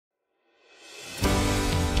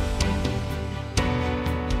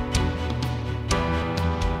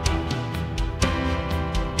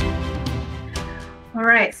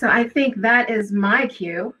right, so I think that is my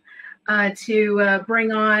cue to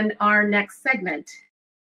bring on our next segment.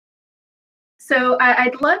 So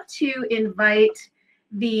I'd love to invite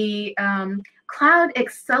the Cloud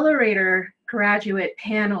Accelerator graduate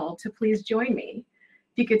panel to please join me.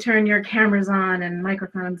 If you could turn your cameras on and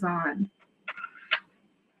microphones on.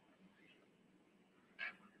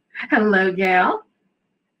 Hello, Gail.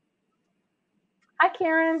 Hi,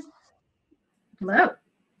 Karen. Hello.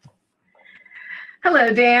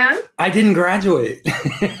 Hello, Dan. I didn't graduate.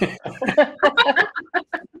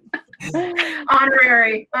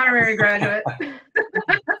 Honorary graduate.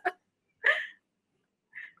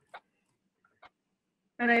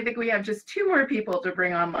 And I think we have just 2 more people to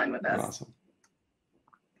bring online with us. Awesome.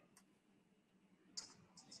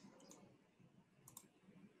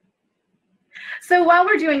 So while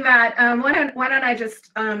we're doing that, why don't I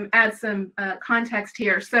just add some context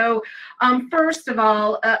here. So first of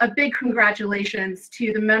all, a big congratulations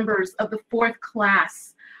to the members of the 4th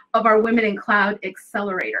class of our Women in Cloud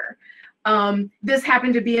Accelerator. This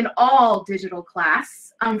happened to be an all digital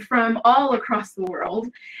class from all across the world.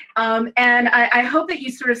 And I hope that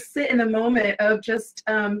you sort of sit in the moment of just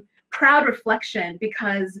proud reflection,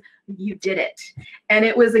 because you did it. And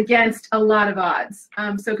it was against a lot of odds.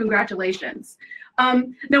 So congratulations.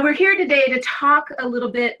 Now we're here today to talk a little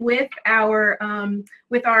bit with our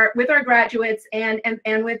graduates and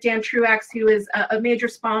with Dan Truax, who is a major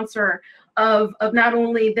sponsor of not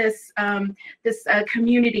only this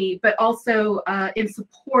community, but also in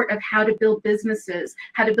support of how to build businesses,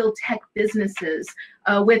 how to build tech businesses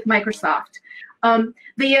with Microsoft.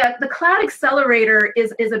 The Cloud Accelerator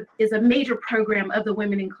is a major program of the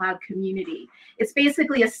Women in Cloud community. It's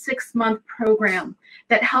basically a 6-month program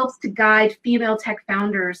that helps to guide female tech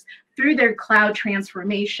founders through their cloud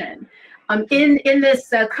transformation. In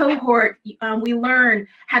this cohort, we learn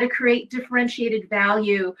how to create differentiated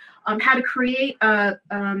value, how to create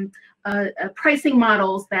pricing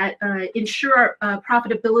models that ensure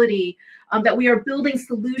profitability, that we are building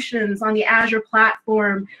solutions on the Azure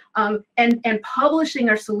platform, and publishing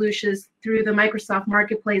our solutions through the Microsoft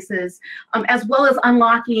marketplaces, as well as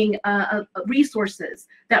unlocking resources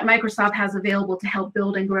that Microsoft has available to help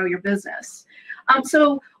build and grow your business.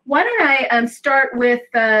 So why don't I start with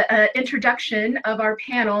the introduction of our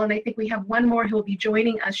panel, and I think we have one more who will be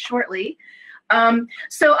joining us shortly.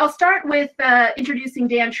 So I'll start with introducing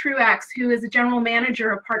Dan Truax, who is the General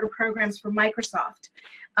Manager of Partner Programs for Microsoft.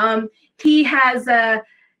 He has, I'll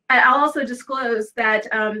also disclose that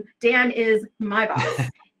Dan is my boss.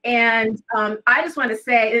 And I just want to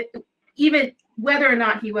say, even whether or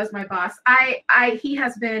not he was my boss, he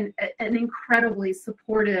has been an incredibly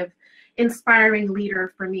supportive, inspiring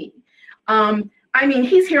leader for me. I mean,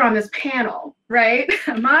 he's here on this panel, right?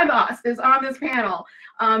 My boss is on this panel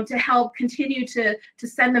to help continue to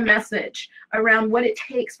send the message around what it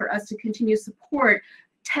takes for us to continue to support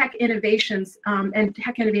tech innovations and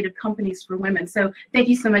tech innovative companies for women. So thank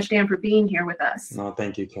you so much, Dan, for being here with us. No,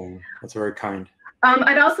 thank you, Karen. That's very kind.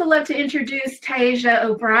 I'd also love to introduce Taisha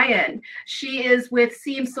O'Brien. She is with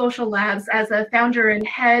Seam Social Labs as a founder and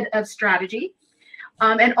head of strategy,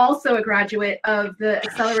 and also a graduate of the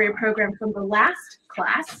Accelerator program from the last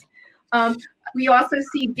class. We also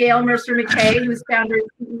see Gail Mercer-McKay, who's founder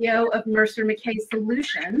and CEO of Mercer-McKay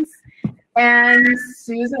Solutions. And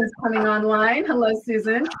Susan's coming online. Hello,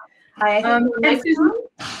 Susan. Hi. And Susan,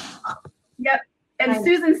 yep. And hi.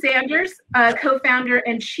 Susan Sanders, co-founder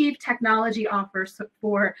and chief technology officer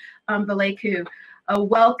for Valeku.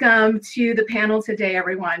 Welcome to the panel today,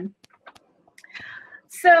 everyone.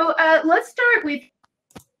 So let's start with,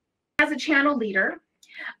 as a channel leader,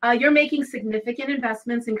 you're making significant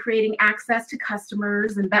investments in creating access to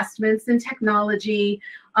customers, investments in technology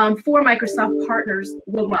for Microsoft partners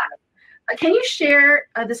worldwide. Can you share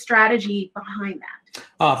the strategy behind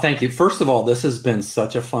that? Thank you. First of all, this has been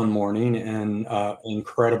such a fun morning and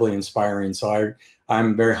incredibly inspiring. So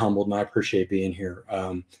I'm very humbled and I appreciate being here.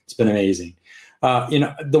 It's been amazing. You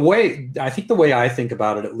know, the way I think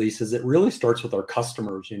about it, at least, is it really starts with our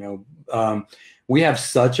customers. You know, we have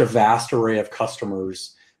such a vast array of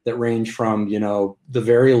customers that range from, you know, the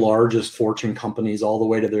very largest Fortune companies all the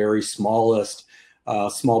way to the very smallest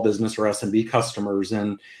small business or SMB customers.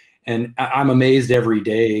 And I'm amazed every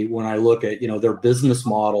day when I look at, you know, their business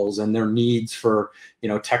models and their needs for, you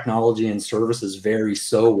know, technology and services vary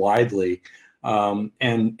so widely. And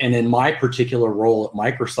in my particular role at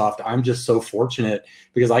Microsoft, I'm just so fortunate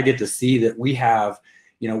because I get to see that we have,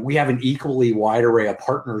 you know, we have an equally wide array of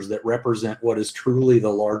partners that represent what is truly the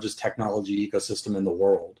largest technology ecosystem in the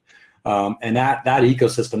world. And that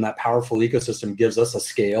ecosystem, that powerful ecosystem, gives us a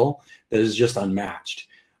scale that is just unmatched.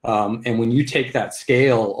 And when you take that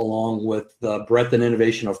scale along with the breadth and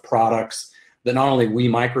innovation of products that not only we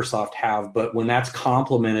Microsoft have, but when that's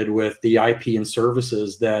complemented with the IP and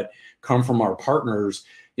services that come from our partners,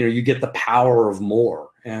 you get the power of more.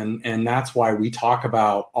 And that's why we talk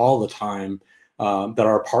about all the time that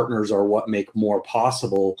our partners are what make more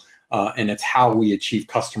possible. And it's how we achieve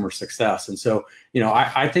customer success. And so,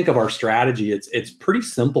 I think of our strategy, it's pretty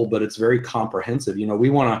simple, but it's very comprehensive. We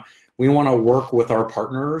want to work with our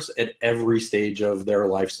partners at every stage of their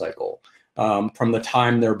life cycle, from the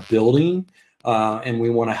time they're building, and we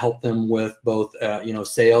want to help them with both,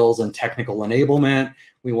 sales and technical enablement.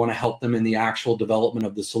 We want to help them in the actual development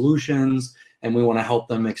of the solutions, and we want to help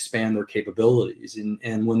them expand their capabilities.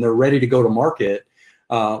 And when they're ready to go to market,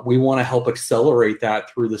 we want to help accelerate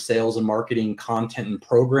that through the sales and marketing content and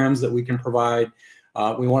programs that we can provide.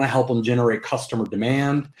 We want to help them generate customer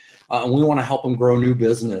demand, and we want to help them grow new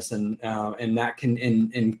business. And that can,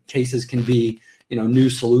 in cases, can be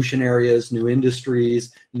new solution areas, new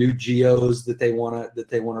industries, new geos that they want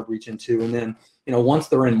to reach into. And then once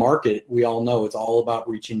they're in market, we all know it's all about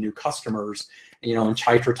reaching new customers. And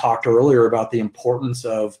Chaitra talked earlier about the importance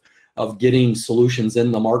of getting solutions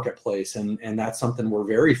in the marketplace, and that's something we're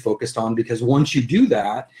very focused on, because once you do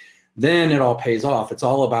that, then it all pays off. It's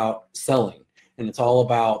all about selling, and it's all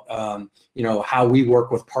about how we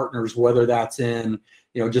work with partners, whether that's in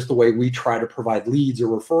just the way we try to provide leads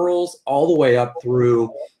or referrals, all the way up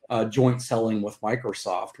through joint selling with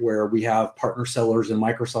Microsoft, where we have partner sellers and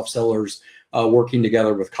Microsoft sellers working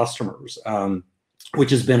together with customers, which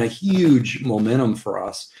has been a huge momentum for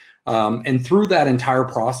us. And through that entire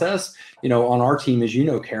process, on our team, as you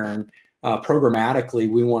know, Karen, programmatically,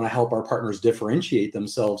 we want to help our partners differentiate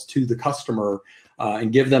themselves to the customer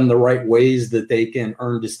and give them the right ways that they can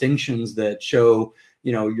earn distinctions that show,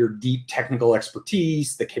 your deep technical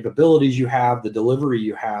expertise, the capabilities you have, the delivery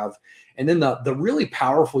you have. And then the really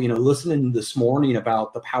powerful, listening this morning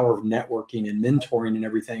about the power of networking and mentoring and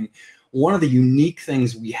everything, one of the unique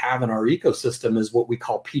things we have in our ecosystem is what we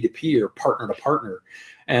call P2P, or partner to partner.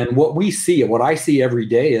 And what I see every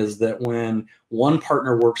day is that when one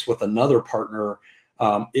partner works with another partner,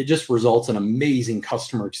 it just results in amazing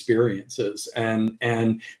customer experiences. And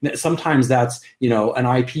sometimes that's, an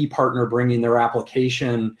IP partner bringing their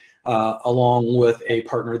application along with a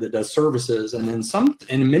partner that does services. And then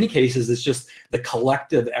in many cases, it's just the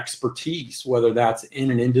collective expertise, whether that's in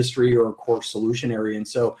an industry or a core solution area. And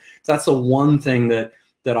so that's the one thing that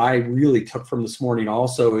I really took from this morning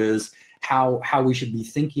also, is how we should be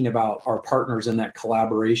thinking about our partners in that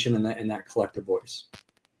collaboration and that collective voice.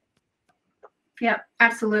 Yeah,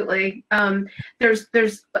 absolutely. I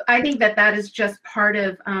think that is just part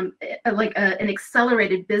of an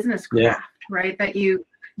accelerated business craft, right? That you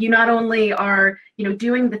not only are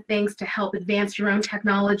doing the things to help advance your own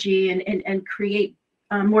technology and create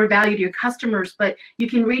more value to your customers, but you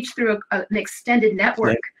can reach through an extended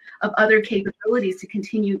network of other capabilities to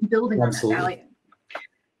continue building on that value.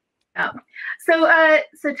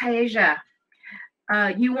 So Taeja,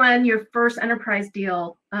 you won your first enterprise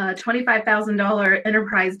deal, $25,000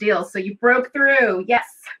 enterprise deal. So you broke through, yes,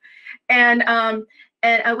 and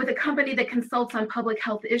with a company that consults on public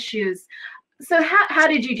health issues. So how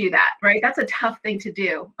did you do that, right? That's a tough thing to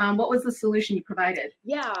do. What was the solution you provided?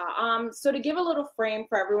 Yeah, so to give a little frame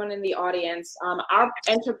for everyone in the audience, our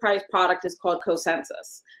enterprise product is called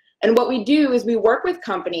Consensus. And what we do is we work with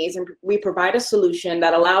companies and we provide a solution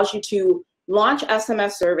that allows you to launch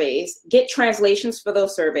SMS surveys, get translations for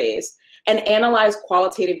those surveys, and analyze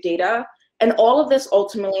qualitative data. And all of this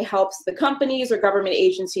ultimately helps the companies or government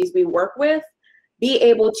agencies we work with be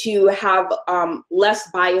able to have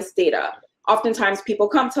less biased data. Oftentimes people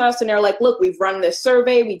come to us and they're like, look, we've run this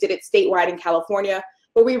survey, we did it statewide in California,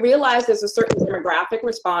 but we realize there's a certain demographic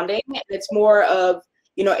responding, and it's more of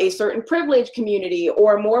a certain privileged community,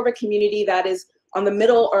 or more of a community that is on the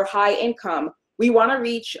middle or high income. We want to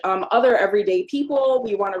reach other everyday people.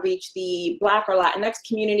 We want to reach the Black or Latinx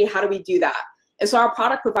community. How do we do that? And so our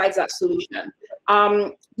product provides that solution.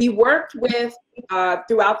 We worked with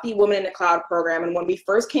throughout the Women in the Cloud program, and when we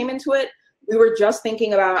first came into it, we were just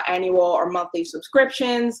thinking about annual or monthly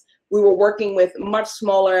subscriptions. We were working with much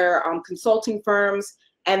smaller consulting firms.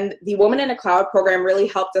 And the Women in the Cloud program really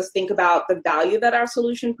helped us think about the value that our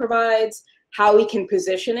solution provides, how we can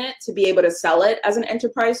position it to be able to sell it as an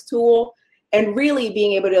enterprise tool, and really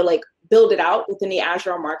being able to build it out within the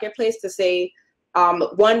Azure marketplace to say,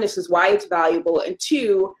 one, this is why it's valuable, and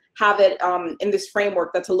two, have it in this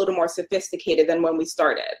framework that's a little more sophisticated than when we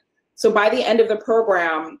started. So by the end of the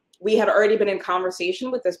program, we had already been in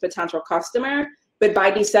conversation with this potential customer, but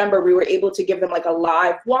by December, we were able to give them a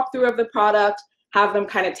live walkthrough of the product, have them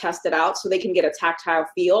kind of test it out so they can get a tactile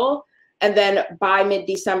feel. And then by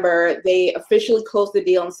mid-December, they officially closed the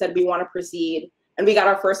deal and said, we want to proceed. And we got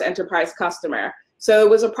our first enterprise customer. So it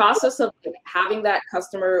was a process of having that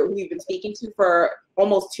customer who we've been speaking to for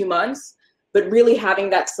almost 2 months, but really having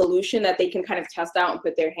that solution that they can kind of test out and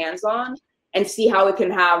put their hands on and see how it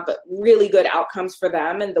can have really good outcomes for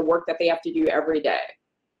them and the work that they have to do every day.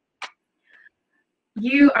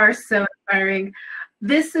 You are so inspiring.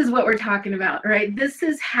 This is what we're talking about, right? This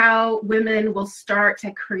is how women will start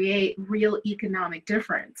to create real economic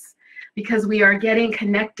difference, because we are getting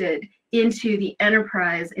connected into the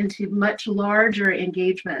enterprise, into much larger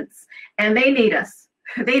engagements, and they need us.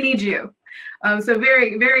 They need you. So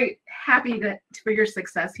very, very happy for your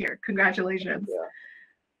success here. Congratulations.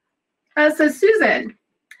 Yeah. So Susan,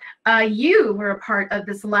 you were a part of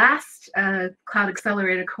this last Cloud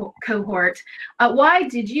Accelerator cohort. Why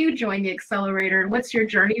did you join the Accelerator, and what's your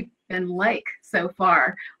journey been like so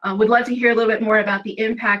far? Would love to hear a little bit more about the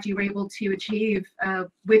impact you were able to achieve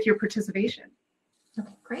with your participation. Okay,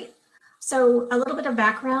 great. So a little bit of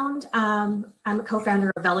background, I'm a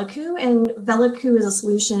co-founder of Veliku, and Veliku is a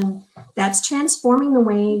solution that's transforming the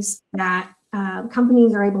ways that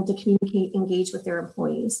companies are able to communicate, engage with their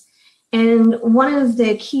employees. And one of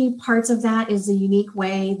the key parts of that is the unique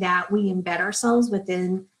way that we embed ourselves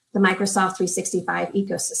within the Microsoft 365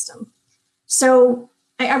 ecosystem. So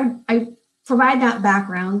I provide that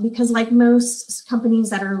background because, like most companies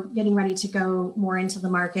that are getting ready to go more into the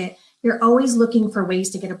market, you're always looking for ways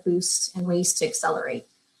to get a boost and ways to accelerate.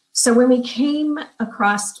 So when we came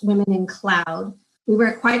across Women in Cloud, we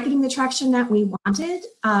weren't quite getting the traction that we wanted.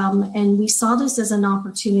 And we saw this as an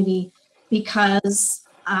opportunity because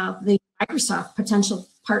of the Microsoft potential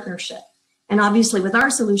partnership. And obviously with our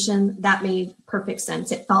solution, that made perfect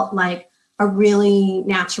sense. It felt like a really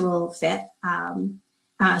natural fit.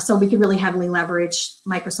 So we could really heavily leverage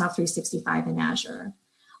Microsoft 365 and Azure.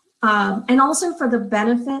 And also for the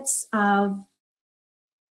benefits of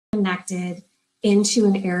connected into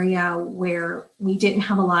an area where we didn't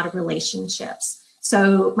have a lot of relationships.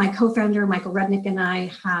 So my co-founder, Michael Rudnick, and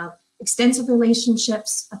I have extensive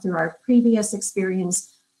relationships through our previous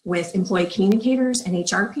experience with employee communicators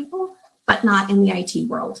and HR people, but not in the IT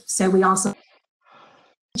world. So we also have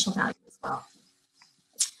potential value as well.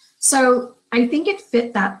 So I think it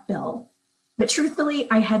fit that bill, but truthfully,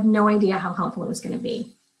 I had no idea how helpful it was going to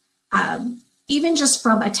be. Even just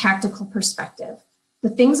from a tactical perspective, the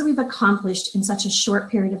things that we've accomplished in such a short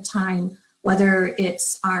period of time, whether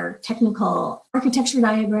it's our technical architecture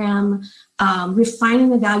diagram, refining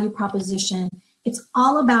the value proposition, it's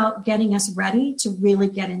all about getting us ready to really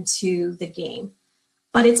get into the game.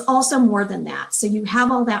 But it's also more than that. So you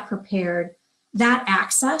have all that prepared, that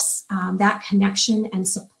access, that connection and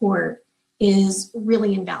support is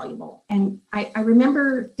really invaluable. And I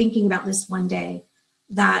remember thinking about this one day,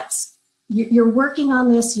 that you're working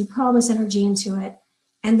on this, you put all this energy into it,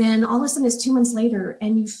 and then all of a sudden it's 2 months later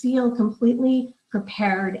and you feel completely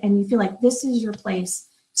prepared and you feel like this is your place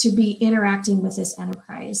to be interacting with this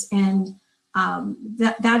enterprise. And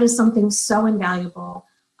that is something so invaluable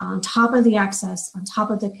on top of the access, on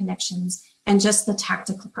top of the connections, and just the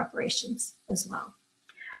tactical preparations as well.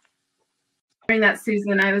 During that,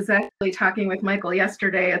 Susan, I was actually talking with Michael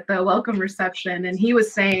yesterday at the welcome reception, and he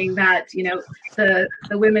was saying that, you know, the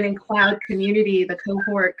Women in Cloud community, the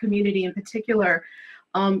cohort community in particular,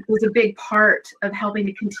 was a big part of helping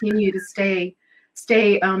to continue to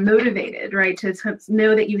stay motivated, right? To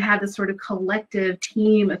know that you had this sort of collective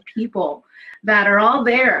team of people that are all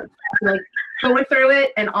there, like going through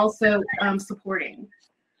it and also supporting.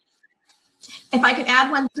 If I could add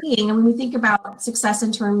one thing, and when we think about success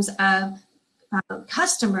in terms of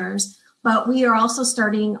customers, but we are also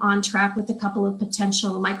starting on track with a couple of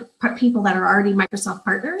potential people that are already Microsoft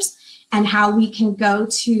partners, and how we can go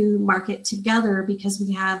to market together because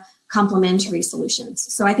we have complementary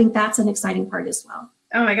solutions. So I think that's an exciting part as well.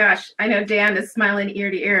 Oh my gosh, I know Dan is smiling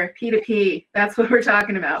ear to ear, P2P, that's what we're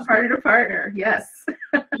talking about, partner to partner, yes.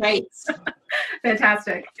 Right.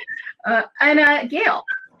 Fantastic. And Gail,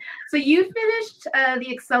 so you finished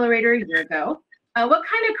the Accelerator a year ago. What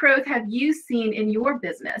kind of growth have you seen in your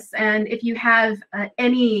business? And if you have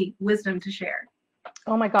any wisdom to share?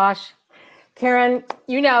 Oh my gosh. Karen,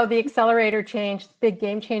 you know, the Accelerator changed, big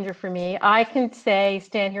game changer for me. I can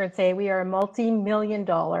stand here and say we are a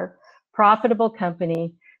multi-million-dollar profitable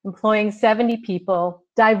company employing 70 people,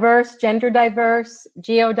 diverse, gender diverse,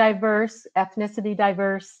 geo-diverse, ethnicity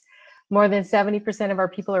diverse. More than 70% of our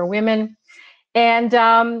people are women.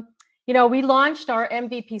 And you know, we launched our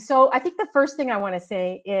MVP. So I think the first thing I want to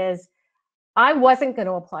say is I wasn't going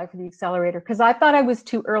to apply for the accelerator because I thought I was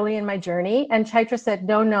too early in my journey. And Chaitra said,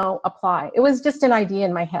 no, apply. It was just an idea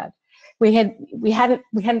in my head. We hadn't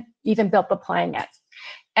even built the plan yet.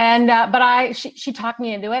 And but she talked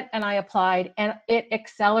me into it, and I applied, and it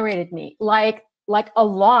accelerated me like a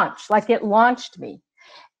launch, like it launched me.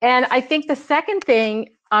 And I think the second thing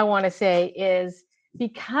I want to say is,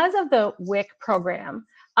 because of the WIC program,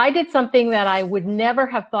 I did something that I would never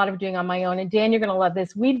have thought of doing on my own. And Dan, you're going to love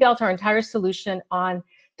this. We built our entire solution on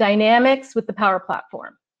dynamics with the Power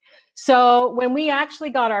Platform. So when we actually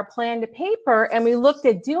got our plan to paper and we looked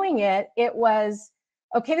at doing it, it was,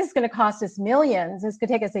 okay, this is going to cost us millions. It's going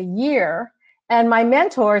to take us a year. And my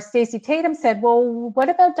mentor, Stacey Tatum, said, well, what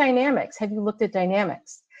about dynamics? Have you looked at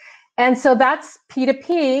dynamics? And so that's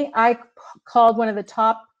P2P. I called one of the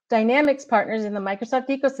top dynamics partners in the Microsoft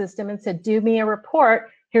ecosystem and said, do me a report.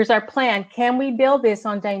 Here's our plan. Can we build this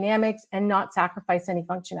on dynamics and not sacrifice any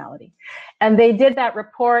functionality? And they did that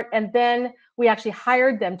report. And then we actually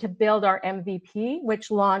hired them to build our MVP, which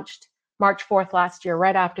launched March 4th last year,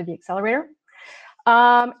 right after the accelerator.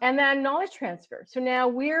 And then knowledge transfer. So now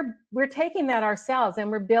we're taking that ourselves and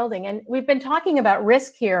we're building. And we've been talking about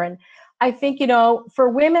risk here. And I think, you know, for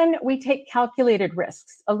women, we take calculated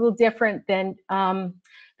risks, a little different than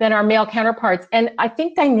our male counterparts. And I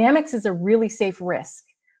think dynamics is a really safe risk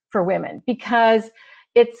for women because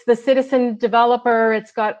it's the citizen developer,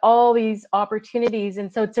 it's got all these opportunities.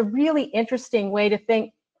 And so it's a really interesting way to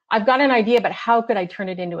think, I've got an idea, but how could I turn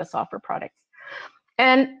it into a software product?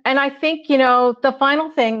 And I think, you know, the final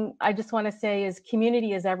thing I just want to say is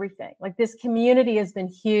community is everything. Like, this community has been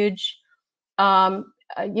huge.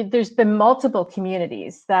 There's been multiple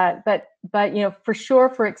communities but you know, for sure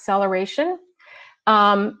for acceleration,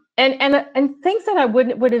 and things that I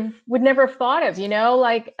would never have thought of, you know,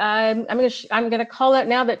 like I'm gonna call out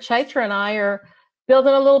now that Chaitra and I are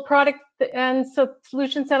building a little product and so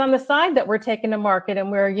solution set on the side that we're taking to market,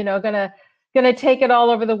 and we're, you know, gonna take it all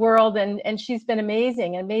over the world, and she's been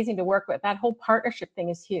amazing to work with. That whole partnership thing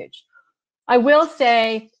is huge. I will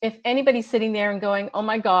say, if anybody's sitting there and going, oh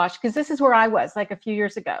my gosh, because this is where I was like a few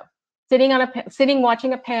years ago, sitting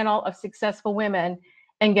watching a panel of successful women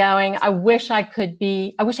and going, I wish I had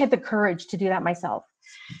the courage to do that myself.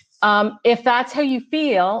 If that's how you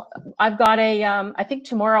feel, I've got I think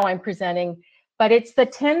tomorrow I'm presenting, but it's the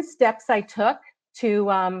 10 steps I took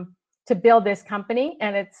to build this company.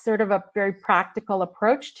 And it's sort of a very practical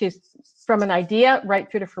approach from an idea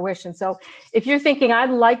right through to fruition. So if you're thinking, I'd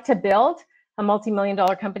like to build a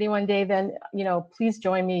multi-million-dollar company one day, then, you know, please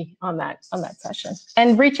join me on that session,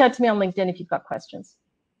 and reach out to me on LinkedIn if you've got questions.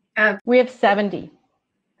 We have 70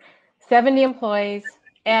 employees,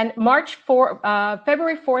 and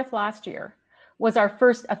February 4th last year was our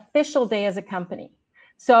first official day as a company.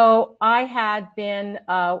 So I had been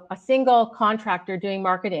a single contractor doing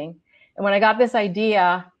marketing, and when I got this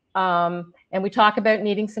idea, and we talk about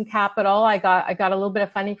needing some capital, I got a little bit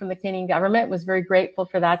of funding from the Canadian government. Was very grateful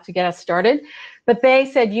for that to get us started. But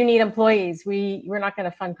they said, you need employees. We're not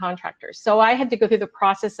going to fund contractors. So I had to go through the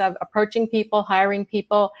process of approaching people, hiring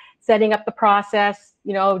people, setting up the process,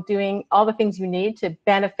 you know, doing all the things you need to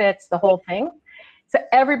benefits, the whole thing. So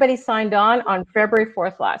everybody signed on February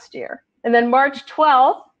 4th last year. And then March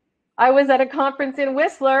 12th, I was at a conference in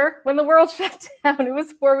Whistler when the world shut down. It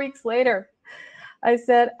was 4 weeks later. I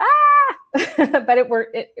said, but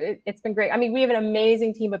it's been great. I mean, we have an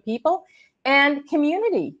amazing team of people and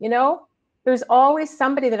community, you know, there's always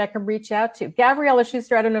somebody that I can reach out to. Gabriella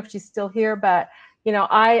Schuster, I don't know if she's still here, but, you know,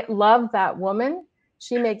 I love that woman.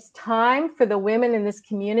 She makes time for the women in this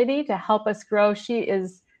community to help us grow. She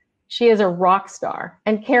is a rock star.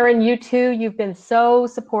 And Karen, you too, you've been so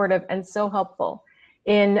supportive and so helpful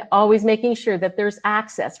in always making sure that there's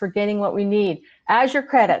access. We're getting what we need. Azure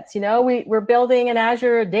credits, you know, we're building an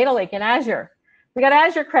Azure data lake in Azure. We got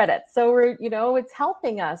Azure credits. So we're, you know, it's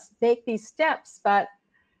helping us make these steps, but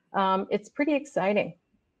it's pretty exciting.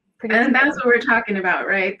 And that's what we're talking about,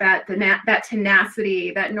 right? That tenacity,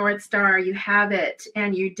 that North Star, you have it,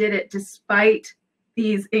 and you did it despite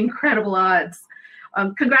these incredible odds.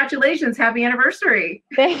 Congratulations, happy anniversary.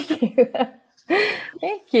 Thank you.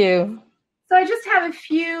 Thank you. So I just have a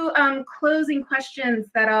few closing questions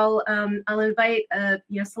that I'll invite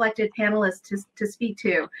selected panelists to speak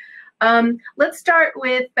to. Let's start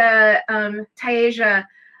with Taeja.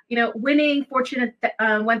 You know, winning Fortune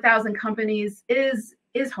 1000 companies is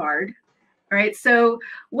hard, right? So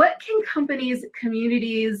what can companies,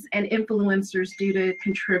 communities, and influencers do to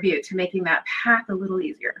contribute to making that path a little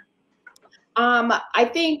easier? I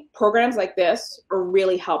think programs like this are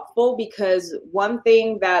really helpful, because one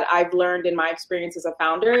thing that I've learned in my experience as a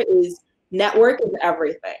founder is network is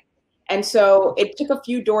everything. And so it took a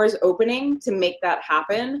few doors opening to make that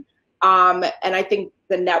happen. And I think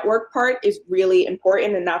the network part is really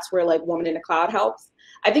important, and that's where like Women in the Cloud helps.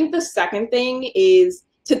 I think the second thing is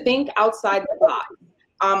to think outside the box.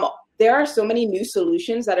 There are so many new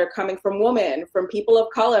solutions that are coming from women, from people of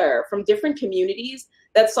color, from different communities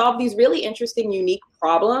that solve these really interesting, unique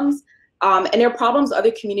problems. And they're problems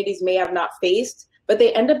other communities may have not faced, but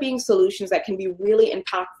they end up being solutions that can be really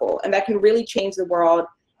impactful and that can really change the world,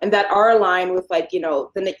 and that are aligned with, like, you know,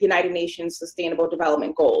 the United Nations Sustainable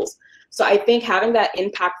Development Goals. So I think having that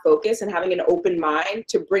impact focus and having an open mind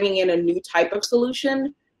to bringing in a new type of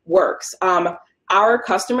solution works. Our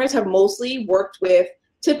customers have mostly worked with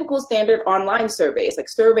typical standard online surveys like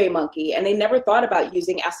SurveyMonkey, and they never thought about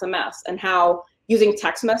using SMS and how using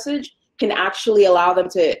text message can actually allow them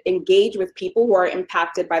to engage with people who are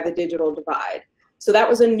impacted by the digital divide. So that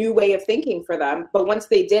was a new way of thinking for them. But once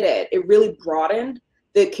they did it, it really broadened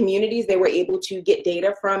the communities they were able to get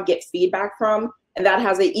data from, get feedback from, and that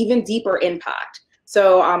has an even deeper impact.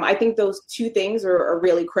 So I think those two things are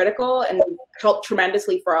really critical and help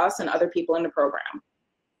tremendously for us and other people in the program.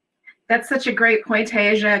 That's such a great point,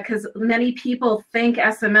 Tasia, because many people think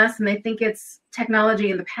SMS and they think it's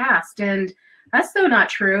technology in the past, and that's so not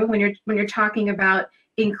true when you're talking about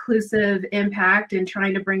inclusive impact and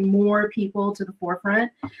trying to bring more people to the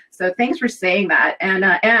forefront. So thanks for saying that,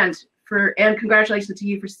 and congratulations to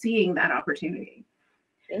you for seeing that opportunity.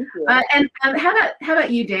 Thank you. And how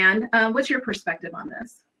about you, Dan? What's your perspective on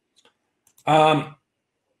this? I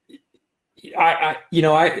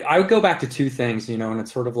would go back to two things, and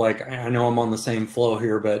it's sort of like, I know I'm on the same flow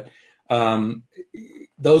here, but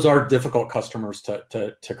those are difficult customers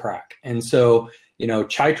to crack. And so,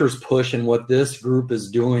 Chaitra's push and what this group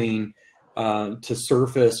is doing to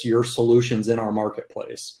surface your solutions in our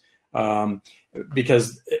marketplace,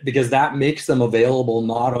 because that makes them available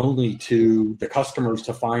not only to the customers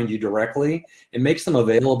to find you directly, it makes them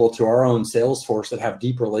available to our own sales force that have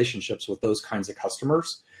deep relationships with those kinds of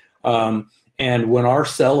customers. And when our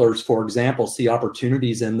sellers, for example, see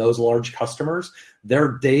opportunities in those large customers,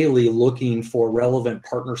 they're daily looking for relevant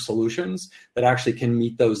partner solutions that actually can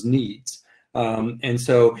meet those needs. And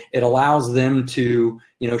so it allows them to,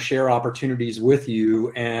 share opportunities with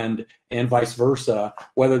you and vice versa,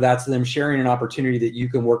 whether that's them sharing an opportunity that you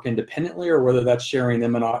can work independently or whether that's sharing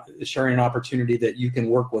an opportunity that you can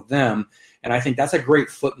work with them. And I think that's a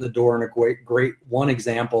great foot in the door and a great one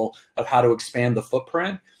example of how to expand the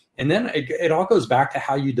footprint. And then it all goes back to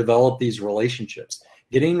how you develop these relationships.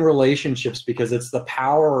 Getting relationships, because it's the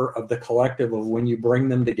power of the collective of when you bring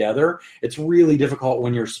them together. It's really difficult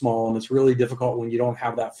when you're small, and it's really difficult when you don't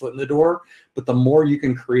have that foot in the door. But the more you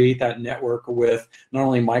can create that network with not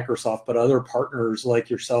only Microsoft, but other partners like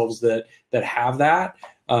yourselves that have that,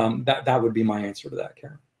 that would be my answer to that,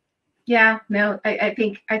 Karen. Yeah, no, I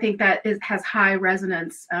think that has high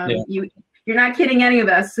resonance. Yeah. You're not kidding any of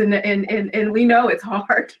us, and we know it's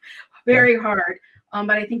hard, very hard.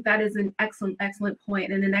 But I think that is an excellent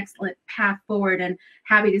point and an excellent path forward. And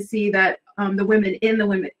happy to see that the women in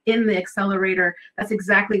the Accelerator, that's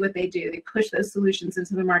exactly what they do. They push those solutions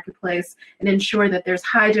into the marketplace and ensure that there's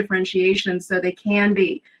high differentiation so they can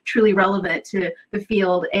be truly relevant to the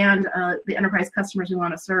field and the enterprise customers we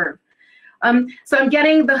want to serve. So I'm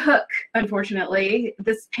getting the hook, unfortunately.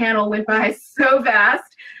 This panel went by so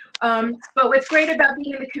fast. But what's great about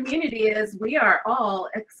being in the community is we are all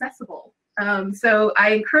accessible. So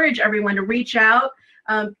I encourage everyone to reach out,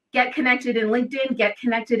 get connected in LinkedIn, get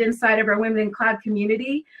connected inside of our Women in Cloud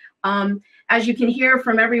community. As you can hear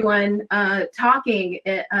from everyone talking,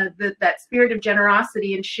 that spirit of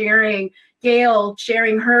generosity and sharing, Gail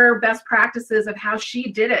sharing her best practices of how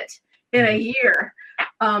she did it in a year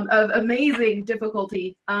of amazing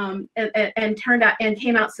difficulty and turned out and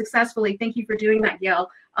came out successfully. Thank you for doing that, Gail,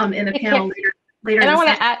 in the panel later. And I want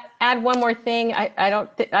to add one more thing. I don't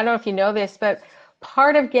know if you know this, but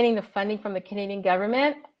part of getting the funding from the Canadian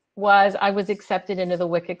government was I was accepted into the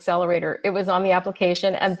WIC Accelerator. It was on the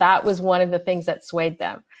application, and that was one of the things that swayed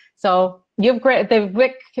them. So you have great. The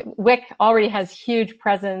WIC already has huge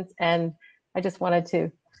presence, and I just wanted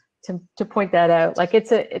to point that out. Like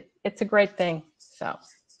it's a great thing. So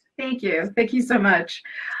thank you so much.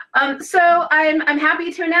 So I'm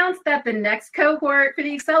happy to announce that the next cohort for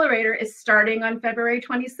the Accelerator is starting on February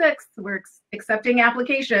 26th. We're accepting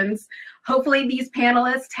applications. Hopefully these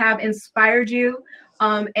panelists have inspired you,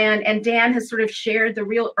 and Dan has sort of shared the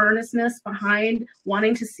real earnestness behind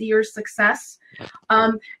wanting to see your success.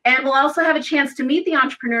 And we'll also have a chance to meet the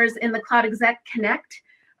entrepreneurs in the Cloud Exec Connect.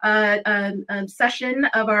 session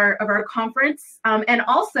of our conference, and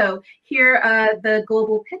also hear the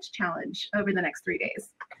Global Pitch Challenge over the next 3 days.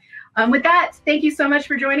 With that, thank you so much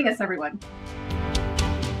for joining us, everyone.